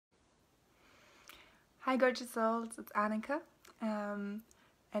Hi gorgeous souls, it's Annika, and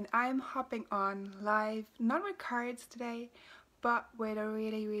I'm hopping on live, not with cards today, but with a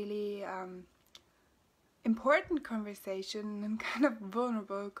really important conversation and kind of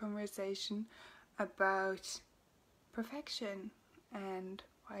vulnerable conversation about perfection and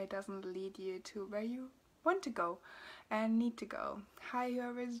why it doesn't lead you to where you want to go and need to go. Hi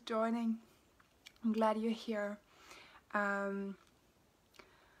whoever's joining, I'm glad you're here.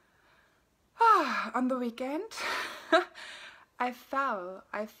 On the weekend, I fell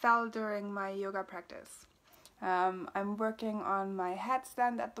during my yoga practice. I'm working on my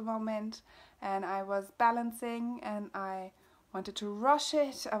headstand at the moment, and I was balancing and I wanted to rush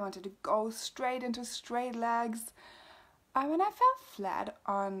it. I wanted to go straight into straight legs. And I fell flat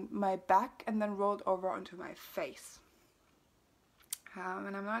on my back and then rolled over onto my face.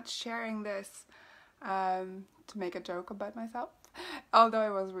 And I'm not sharing this to make a joke about myself, although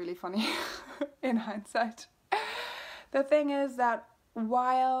it was really funny in hindsight. The thing is that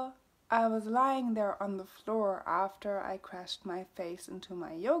while I was lying there on the floor after I crashed my face into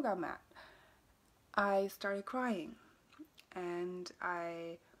my yoga mat, I started crying, and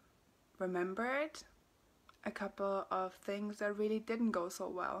I remembered a couple of things that really didn't go so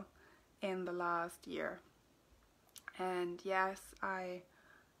well in the last year. And yes, I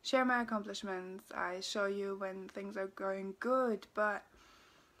share my accomplishments, I show you when things are going good, but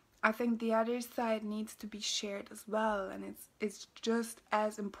I think the other side needs to be shared as well, and it's just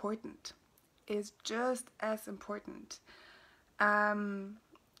as important. It's just as important. And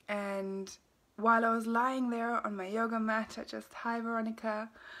while I was lying there on my yoga mat, hi Veronica,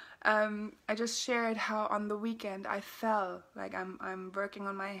 I just shared how on the weekend I fell. Like I'm working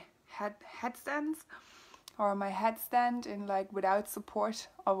on my headstands or my headstand in without support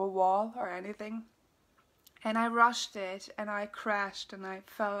of a wall or anything. And I rushed it and I crashed and I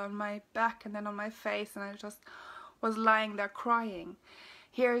fell on my back and then on my face, and I just was lying there crying.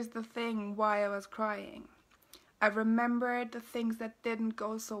 Here's the thing why I was crying. I remembered the things that didn't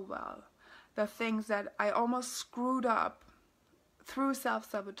go so well. The things that I almost screwed up through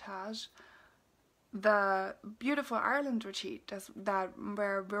self-sabotage. The beautiful Ireland retreat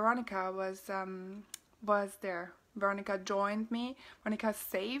where Veronica was there. Veronica joined me. Veronica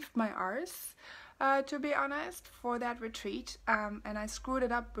saved my arse. To be honest, for that retreat, and I screwed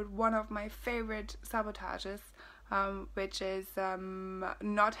it up with one of my favorite sabotages, which is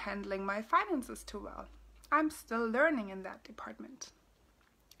not handling my finances too well. I'm still learning in that department.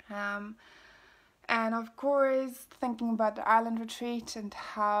 And of course, thinking about the Ireland retreat and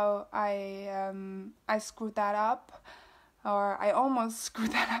how I screwed that up, or I almost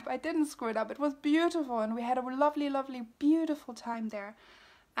screwed that up. I didn't screw it up. It was beautiful, and we had a lovely, beautiful time there.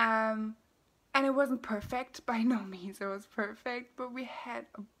 And it wasn't perfect, by no means it was perfect, but we had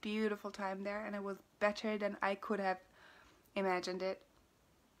a beautiful time there, and it was better than I could have imagined it.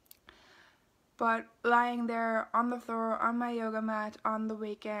 But lying there on the floor, on my yoga mat, on the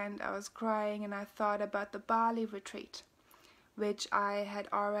weekend, I was crying, and I thought about the Bali retreat, which I had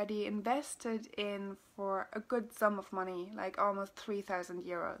already invested in for a good sum of money, like almost 3,000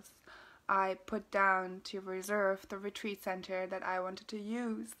 euros. I put down to reserve the retreat center that I wanted to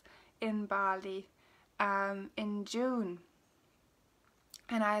use in Bali in June,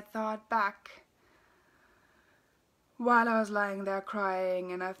 and I thought back while I was lying there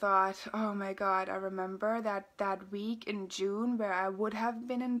crying, and I thought, oh my god, I remember that week in June where I would have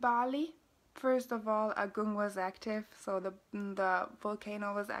been in Bali. First of all, Agung was active, so the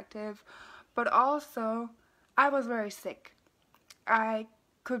volcano was active, but also I was very sick. I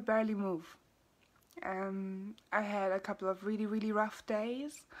could barely move. I had a couple of really rough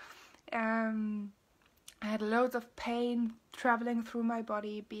days. I had loads of pain traveling through my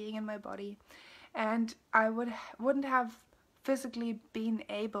body, being in my body, and I wouldn't have physically been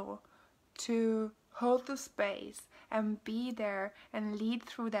able to hold the space and be there and lead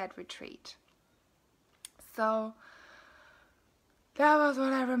through that retreat. So that was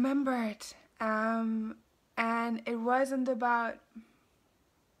what I remembered, and it wasn't about,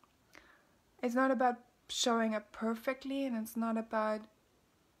 it's not about showing up perfectly, and it's not about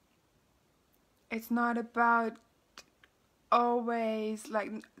always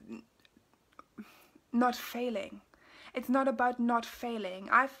not failing. It's not about not failing.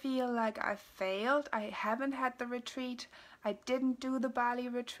 I feel like I failed. I haven't had the retreat. I didn't do the Bali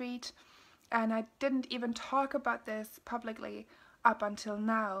retreat, and I didn't even talk about this publicly up until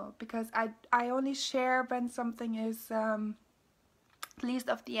now, because I only share when something is at least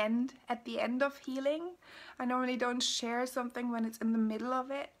at the end of healing. I normally don't share something when it's in the middle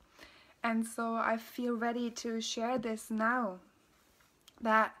of it. And so I feel ready to share this now,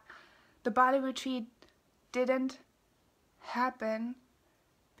 that the Bali retreat didn't happen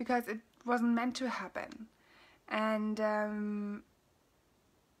because it wasn't meant to happen. And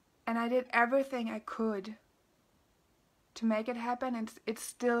I did everything I could to make it happen, and it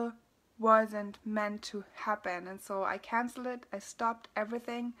still wasn't meant to happen. And so I canceled it. I stopped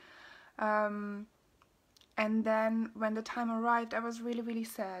everything. And then when the time arrived, I was really, really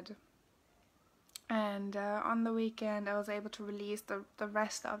sad. And on the weekend, I was able to release the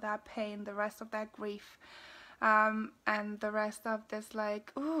rest of that pain, the rest of that grief, and the rest of this,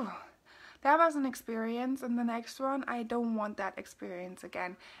 like, ooh, that was an experience, and the next one, I don't want that experience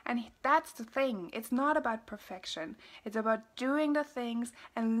again. And that's the thing. It's not about perfection. It's about doing the things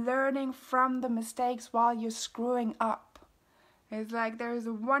and learning from the mistakes while you're screwing up. It's like there is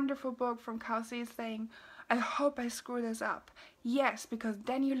a wonderful book from Kelsey saying, I hope I screw this up. Yes, because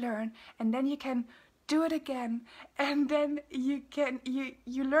then you learn, and then you can do it again, and then you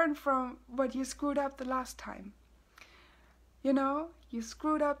learn from what you screwed up the last time. You know, you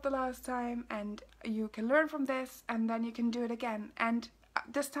screwed up the last time, and you can learn from this, and then you can do it again. And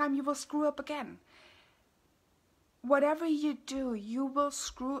this time you will screw up again. Whatever you do, you will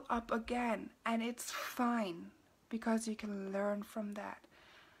screw up again, and it's fine, because you can learn from that.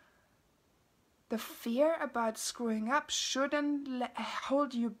 The fear about screwing up shouldn't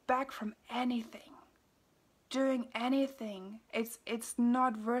hold you back from anything. Doing anything, it's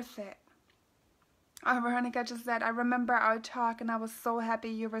not worth it. Annika just said, I remember our talk and I was so happy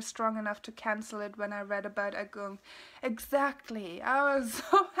you were strong enough to cancel it when I read about Agung. Exactly. I was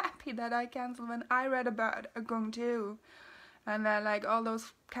so happy that I canceled when I read about Agung too. And like all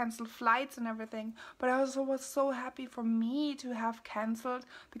those cancelled flights and everything. But I also was so happy for me to have cancelled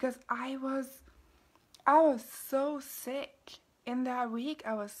because I was so sick. In that week,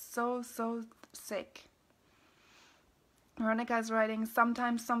 I was so sick. Veronica is writing,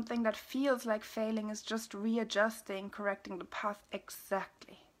 sometimes something that feels like failing is just readjusting, correcting the path.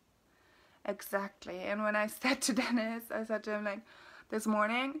 Exactly. And when I said to Dennis, I said to him, like, this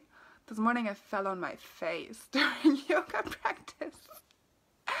morning I fell on my face during yoga practice.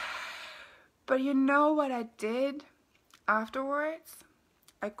 But you know what I did afterwards?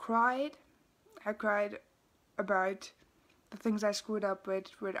 I cried about the things I screwed up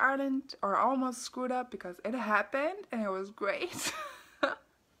with Ireland, or almost screwed up, because it happened and it was great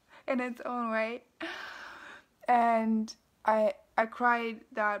in its own way. And I cried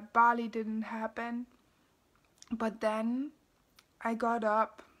that Bali didn't happen, but then I got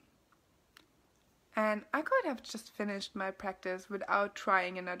up and I could have just finished my practice without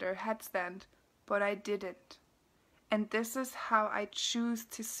trying another headstand, but I didn't. And this is how I choose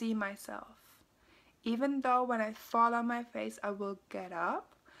to see myself. Even though when I fall on my face, I will get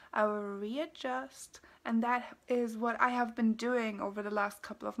up, I will readjust, and that is what I have been doing over the last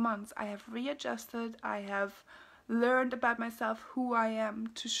couple of months. I have readjusted, I have learned about myself, who I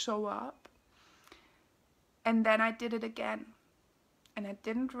am, to show up. And then I did it again. And I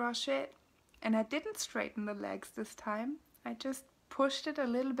didn't rush it, and I didn't straighten the legs this time. I just pushed it a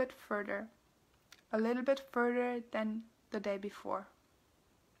little bit further than the day before.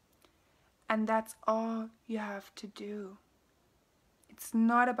 And that's all you have to do. It's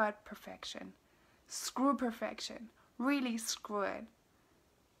not about perfection. Screw perfection. Really screw it.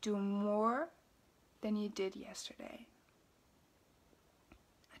 Do more than you did yesterday.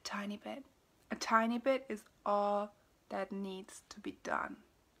 A tiny bit. A tiny bit is all that needs to be done.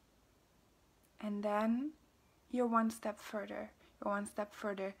 And then you're one step further. You're one step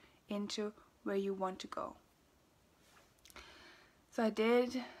further into where you want to go. So I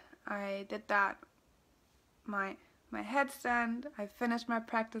did that, my headstand. I finished my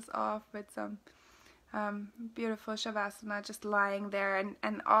practice off with some beautiful shavasana, just lying there,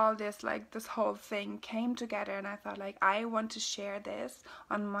 and all this, like, this whole thing came together, and I thought, like, I want to share this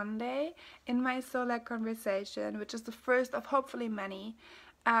on Monday in my Soul-led conversation, which is the first of hopefully many.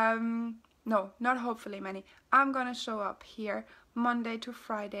 No, not hopefully many. I'm gonna show up here Monday to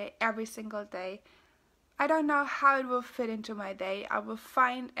Friday every single day. I don't know how it will fit into my day. I will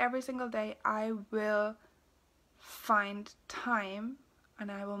find every single day, I will find time,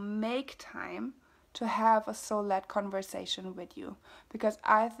 and I will make time to have a soul-led conversation with you, because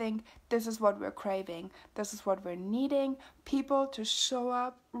I think this is what we're craving. This is what we're needing. People to show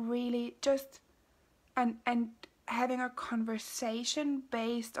up really just and having a conversation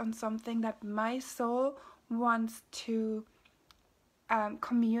based on something that my soul wants to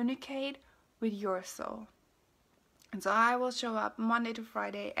communicate with your soul. And so I will show up Monday to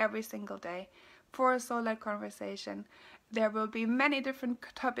Friday every single day for a soul-led conversation. There will be many different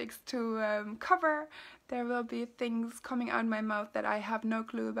topics to cover. There will be things coming out of my mouth that I have no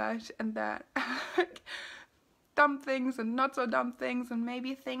clue about, and that dumb things and not so dumb things, and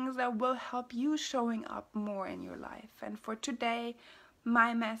maybe things that will help you showing up more in your life. And for today,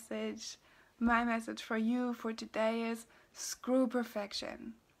 my message for you for today is screw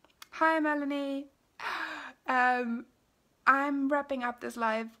perfection. Hi Melanie. I'm wrapping up this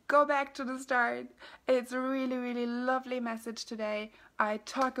live. Go back to the start. It's a really, really lovely message today. I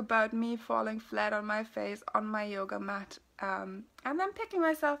talk about me falling flat on my face on my yoga mat, and then picking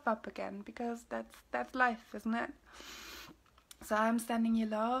myself up again, because that's life, isn't it? So I'm sending you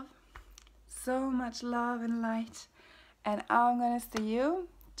love, so much love and light, and I'm gonna see you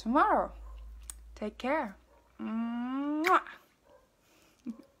tomorrow. Take care. Mwah.